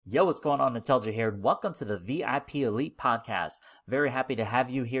Yo, what's going on? Intelligent here, and welcome to the VIP Elite Podcast. Very happy to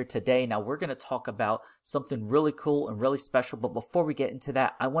have you here today. Now, we're going to talk about something really cool and really special, but before we get into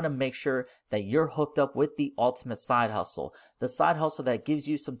that, I want to make sure that you're hooked up with the ultimate side hustle. The side hustle that gives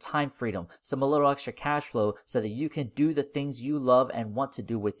you some time freedom, a little extra cash flow so that you can do the things you love and want to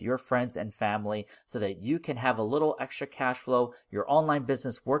do with your friends and family so that you can have a little extra cash flow, your online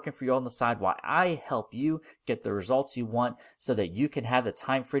business working for you on the side while I help you get the results you want so that you can have the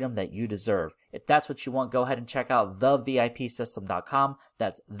time freedom that you deserve. If that's what you want, go ahead and check out thevipsystem.com.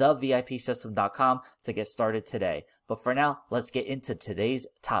 That's thevipsystem.com to get started today. But for now, let's get into today's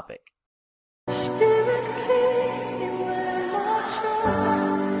topic. Spirit